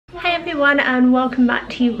Hi everyone and welcome back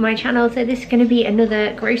to my channel. So this is going to be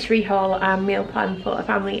another grocery haul and meal plan for a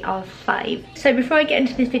family of 5. So before I get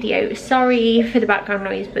into this video, sorry for the background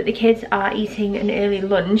noise, but the kids are eating an early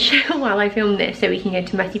lunch while I film this so we can go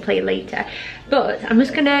to messy play later. But I'm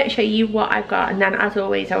just going to show you what I've got, and then as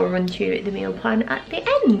always I will run through the meal plan at the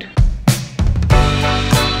end.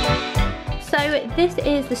 So this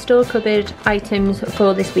is the store cupboard items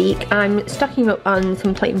for this week. I'm stocking up on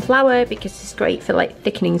some plain flour because it's great for like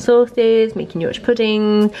thickening sauces, making Yorkshire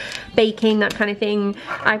puddings, baking, that kind of thing.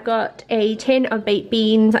 I've got a tin of baked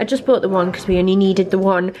beans. I just bought the one because we only needed the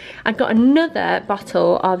one. I've got another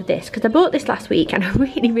bottle of this because I bought this last week and I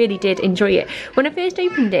really did enjoy it. When I first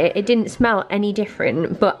opened it, it didn't smell any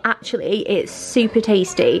different, but actually it's super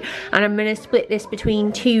tasty, and I'm going to split this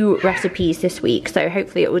between 2 recipes this week, so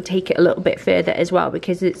hopefully it will take it a little bit further as well,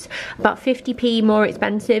 because it's about 50p more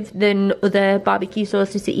expensive than other barbecue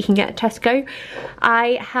sauces that you can get at Tesco.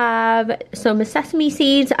 I have some sesame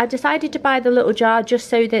seeds. I decided to buy the little jar just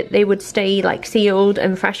so that they would stay like sealed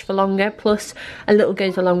and fresh for longer, plus a little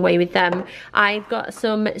goes a long way with them. I've got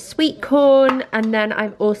some sweet corn, and then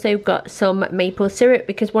I've also got some maple syrup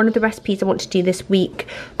because one of the recipes I want to do this week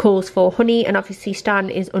calls for honey, and obviously Stan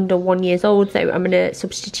is under 1 year old, so I'm going to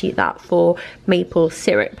substitute that for maple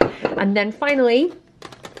syrup. And then finally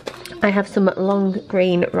I have some long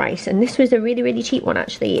grain rice, and this was a really cheap one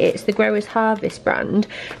actually. It's the Growers Harvest brand,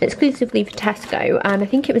 exclusively for Tesco, and I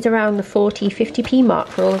think it was around the 40-50p mark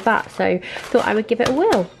for all of that, so thought I would give it a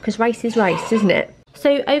whirl because rice is rice, isn't it?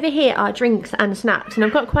 So over here are drinks and snacks, and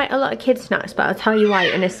I've got quite a lot of kids snacks, but I'll tell you why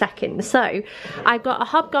in a second. So I've got a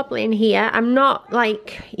hobgoblin here. I'm not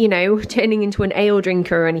like, you know, turning into an ale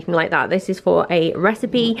drinker or anything like that. This is for a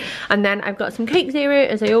recipe. And then I've got some Coke Zero,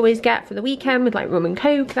 as I always get for the weekend, with like rum and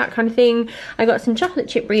Coke, that kind of thing. I got some chocolate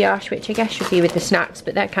chip brioche, which I guess should be with the snacks,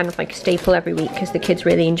 but they're kind of like a staple every week because the kids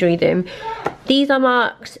really enjoy them. These are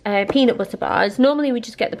Mark's peanut butter bars. Normally we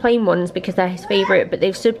just get the plain ones because they're his favourite, but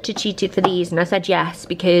they've substituted for these, and I said yes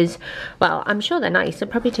because, well, I'm sure they're nice. They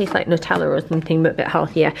probably taste like Nutella or something, but a bit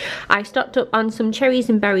healthier. I stocked up on some cherries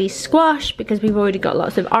and berries squash because we've already got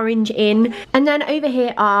lots of orange in. And then over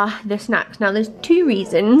here are the snacks. Now there's 2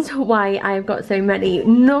 reasons why I've got so many.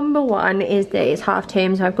 Number one is that it's half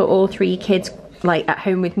term, so I've got all 3 kids like at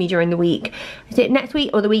home with me during the week. Is it next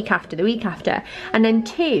week or the week after? The week after. And then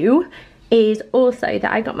 2 is also that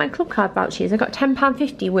I got my club card vouchers. I got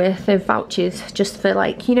 £10.50 worth of vouchers just for,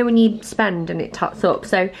 like, you know, when you spend and it tots up.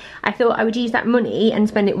 So I thought I would use that money and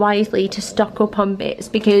spend it wisely to stock up on bits,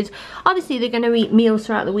 because obviously they're going to eat meals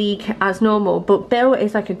throughout the week as normal, but Bill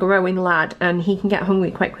is like a growing lad and he can get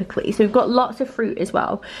hungry quite quickly. So we've got lots of fruit as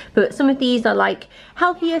well, but some of these are like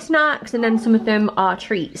healthier snacks and then some of them are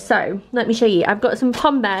treats. So let me show you. I've got some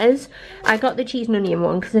Pom Bears. I got the cheese and onion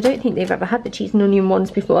one because I don't think they've ever had the cheese and onion ones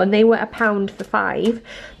before, and they were £1 for 5.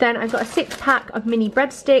 Then I've got a 6-pack of mini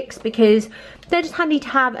breadsticks because they're just handy to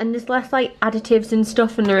have, and there's less like additives and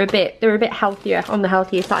stuff, and they're a bit healthier, on the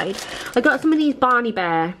healthier side. I got some of these Barney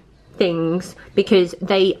Bear things because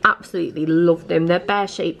they absolutely love them. They're bear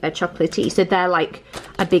shaped, they're chocolatey, so they're like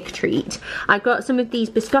a big treat. I've got some of these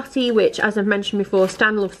biscotti, which, as I've mentioned before,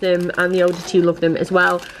 Stan loves them and the older 2 love them as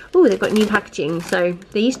well. Oh, they've got new packaging, so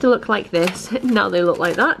they used to look like this, now they look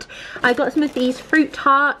like that. I got some of these fruit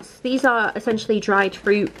tarts. These are essentially dried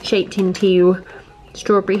fruit shaped into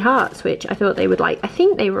strawberry hearts, which I thought they would like. I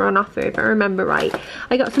think they were on offer if I remember right.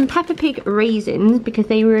 I got some Peppa Pig raisins because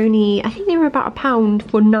they were only, I think they were about £1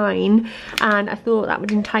 for 9, and I thought that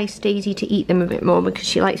would entice Daisy to eat them a bit more because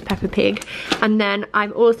she likes Peppa Pig. And then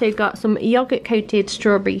I've also got some yogurt coated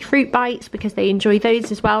strawberry fruit bites because they enjoy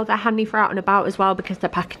those as well. They're handy for out and about as well because they're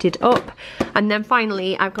packeted up. And then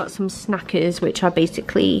finally I've got some Snackers, which are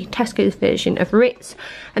basically Tesco's version of Ritz,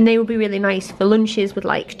 and they will be really nice for lunches with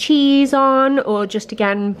like cheese on, or just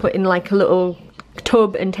again put in like a little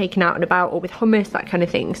tub and taken out and about, or with hummus, that kind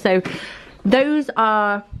of thing. So those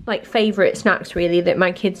are like favourite snacks really that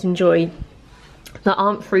my kids enjoy that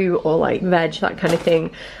aren't fruit or like veg, that kind of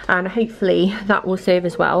thing, and hopefully that will serve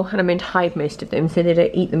as well. And I'm going to hide most of them so they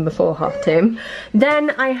don't eat them before half term.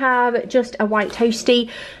 Then I have just a white toasty.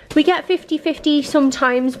 We get 50-50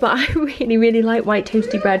 sometimes, but I really like white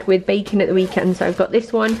toasty bread with bacon at the weekend, so I've got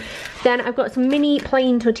this one. Then I've got some mini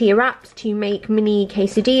plain tortilla wraps to make mini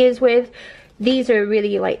quesadillas with. These are a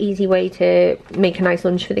really like easy way to make a nice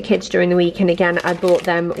lunch for the kids during the week, and again I bought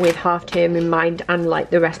them with half term in mind and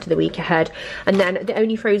like the rest of the week ahead. And then the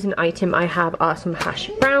only frozen item I have are some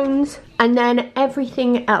hash browns, and then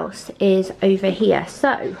everything else is over here.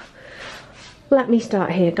 So Let me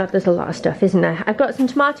start here. God, there's a lot of stuff, isn't there? I've got some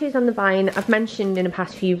tomatoes on the vine. I've mentioned in the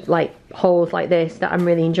past few like hauls like this that I'm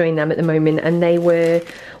really enjoying them at the moment, and they were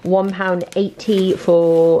 £1.80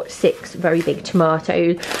 for 6 very big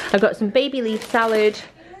tomatoes. I've got some baby leaf salad,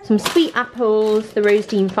 some sweet apples. The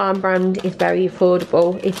Rosedene Farm brand is very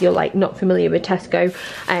affordable if you're like not familiar with Tesco.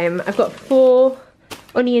 I've got 4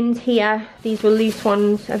 onions here. These were loose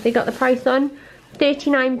ones. Have they got the price on?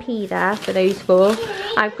 39p there for those 4.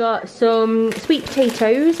 I've got some sweet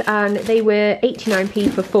potatoes and they were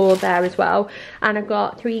 89p for 4 there as well. And I've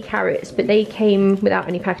got 3 carrots, but they came without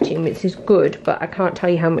any packaging, which is good, but I can't tell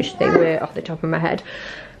you how much they were off the top of my head.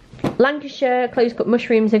 Lancashire close cut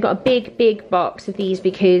mushrooms. I've got a big box of these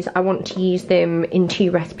because I want to use them in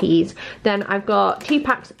 2 recipes. Then I've got 2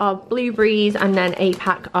 packs of blueberries and then a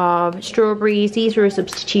pack of strawberries. These were a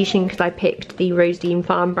substitution because I picked the Rosedene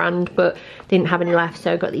Farm brand but didn't have any left,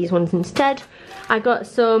 so I got these ones instead. I got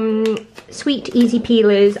some sweet easy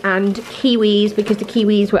peelers and kiwis because the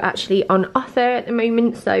kiwis were actually on offer at the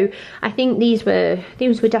moment, so I think these were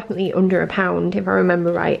definitely under £1 if I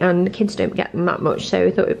remember right, and the kids don't get them that much, so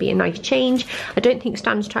I thought it would be a nice change. I don't think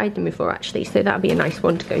Stan's tried them before actually, so that would be a nice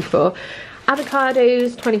one to go for.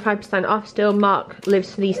 Avocados, 25% off still. Mark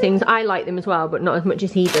lives for these things. I like them as well, but not as much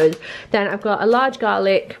as he does. Then I've got a large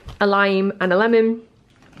garlic, a lime and a lemon,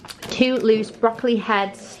 2 loose broccoli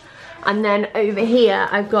heads. And then over here,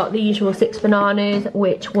 I've got the usual 6 bananas,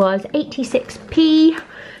 which was 86p.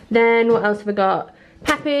 Then what else have I got?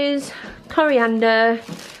 Peppers, coriander,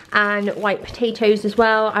 and white potatoes as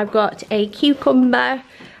well. I've got a cucumber.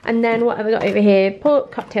 And then what have I got over here?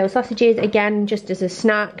 Pork cocktail sausages, again, just as a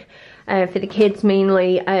snack for the kids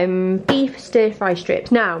mainly. Beef stir-fry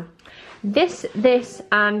strips. Now, this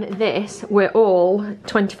and this were all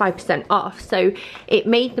 25% off, so it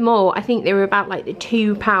made them all, I think they were about like the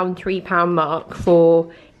 £2, £3 mark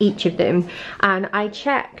for each of them. And I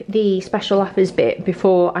check the special offers bit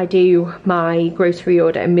before I do my grocery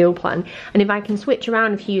order and meal plan, and if I can switch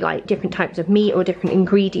around a few like different types of meat or different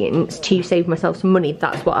ingredients to save myself some money,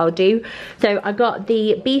 that's what I'll do. So I got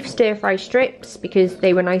the beef stir-fry strips because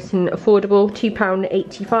they were nice and affordable,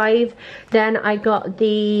 £2.85. Then I got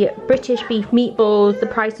the British beef meatballs. The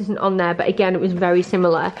price isn't on there, but again it was very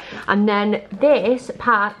similar. And then this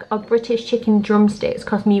pack of British chicken drumsticks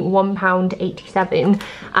cost me £1.87.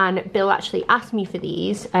 And Bill actually asked me for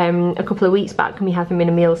these a couple of weeks back, and we have them in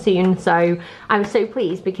a meal soon, so I was so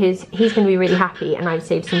pleased because he's going to be really happy and I've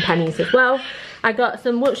saved some pennies as well. I got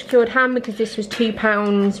some Wiltshire cured ham because this was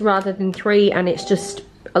 £2 rather than 3, and it's just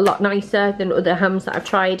a lot nicer than other hams that I've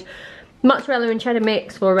tried. Mozzarella and cheddar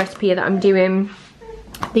mix for a recipe that I'm doing.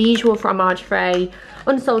 The usual fromage frais,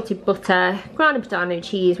 unsalted butter, Grana Padano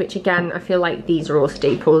cheese, which again I feel like these are all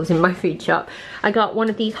staples in my food shop. I got one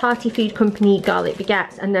of these Hearty Food Company garlic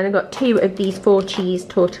baguettes, and then I got 2 of these 4 cheese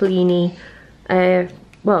tortellini. 4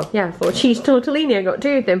 cheese tortellini. I got 2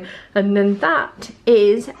 of them, and then that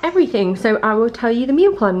is everything. So I will tell you the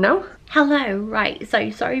meal plan now. Hello, right, so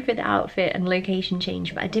sorry for the outfit and location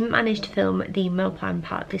change, but I didn't manage to film the meal plan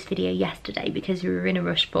part of this video yesterday because we were in a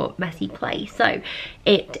rush but messy place. So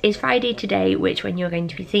it is Friday today, which when you're going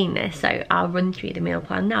to be seeing this, so I'll run through the meal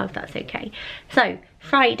plan now if that's okay. So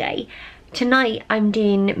Friday, tonight I'm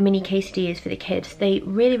doing mini quesadillas for the kids. They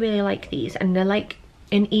really like these, and they're like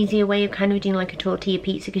an easier way of kind of doing like a tortilla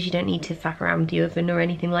pizza because you don't need to faff around the oven or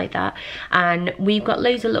anything like that. And we've got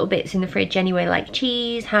loads of little bits in the fridge anyway, like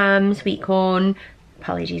cheese, ham, sweet corn.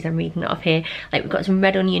 Apologies, I'm reading it off here. Like we've got some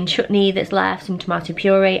red onion chutney that's left, some tomato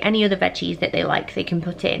puree, any other veggies that they like they can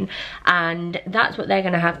put in. And that's what they're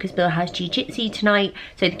gonna have because Bill has jiu-jitsu tonight,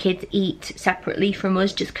 so the kids eat separately from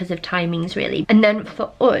us just because of timings really. And then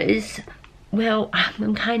for us, well,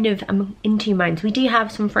 I'm in 2 minds. We do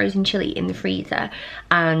have some frozen chilli in the freezer,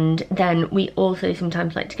 and then we also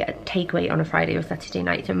sometimes like to get a takeaway on a Friday or Saturday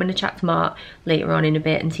night. So I'm going to chat to Mark later on in a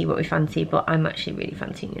bit and see what we fancy, but I'm actually really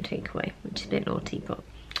fancying a takeaway, which is a bit naughty, but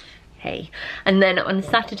hey. And then on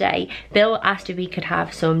Saturday, Bill asked if we could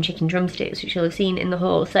have some chicken drumsticks, which you'll have seen in the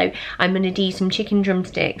haul. So I'm going to do some chicken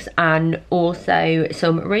drumsticks and also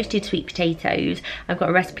some roasted sweet potatoes. I've got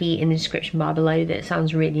a recipe in the description bar below that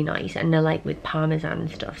sounds really nice, and they're like with parmesan and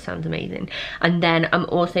stuff, sounds amazing. And then I'm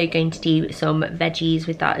also going to do some veggies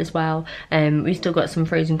with that as well. We've still got some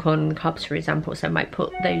frozen corn and cobs, for example, so I might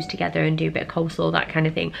put those together and do a bit of coleslaw, that kind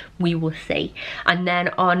of thing. We will see. And then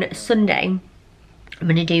on Sunday, I'm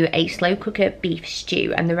going to do a slow cooker beef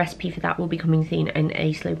stew, and the recipe for that will be coming soon in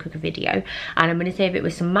a slow cooker video. And I'm going to save it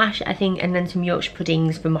with some mash, I think, and then some Yorkshire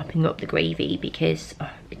puddings for mopping up the gravy, because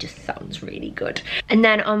it just sounds really good. And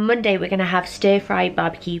then on Monday we're going to have stir-fried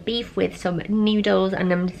barbecue beef with some noodles,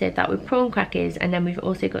 and I'm going to serve that with prawn crackers. And then we've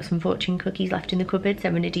also got some fortune cookies left in the cupboard, so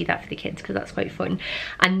I'm going to do that for the kids because that's quite fun.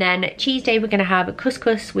 And then Tuesday we're going to have a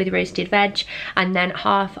couscous with roasted veg, and then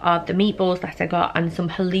half of the meatballs that I got, and some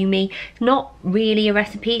halloumi. Not really a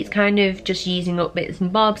recipe, it's kind of just using up bits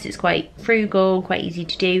and bobs. It's quite frugal, quite easy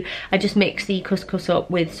to do. I just mix the couscous up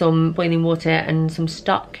with some boiling water and some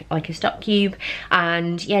stock, like a stock cube,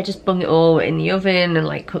 and yeah, just bung it all in the oven and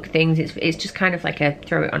like cook things. It's just kind of like a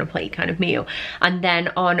throw it on a plate kind of meal. And then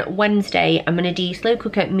on Wednesday I'm going to do slow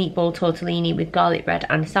cooker meatball tortellini with garlic bread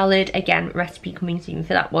and salad. Again, recipe coming soon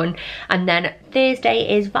for that one. And then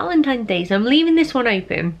Thursday is Valentine's Day, so I'm leaving this one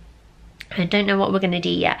open. I don't know what we're going to do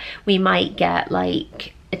yet. We might get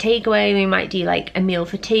like a takeaway, we might do like a meal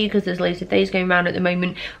for two, because there's loads of those going around at the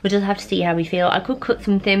moment. We'll just have to see how we feel. I could cook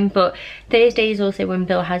something, but Thursday is also when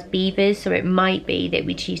Bill has beavers, so it might be that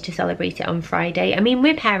we choose to celebrate it on Friday. I mean,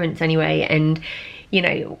 we're parents anyway, and you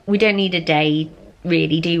know, we don't need a day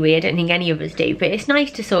really, do we? I don't think any of us do, but it's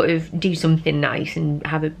nice to sort of do something nice and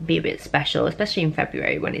have it be a bit special, especially in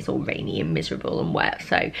February when it's all rainy and miserable and wet.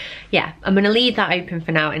 So yeah, I'm gonna leave that open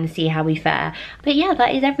for now and see how we fare. But yeah,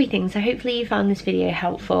 that is everything. So hopefully you found this video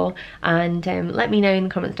helpful, and let me know in the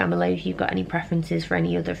comments down below if you've got any preferences for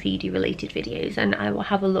any other foodie related videos, and I will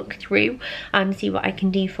have a look through and see what I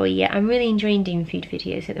can do for you. I'm really enjoying doing food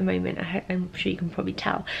videos at the moment. I'm sure you can probably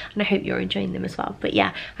tell, and I hope you're enjoying them as well. But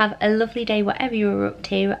yeah, have a lovely day whatever you're up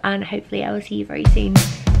to, and hopefully I will see you very soon.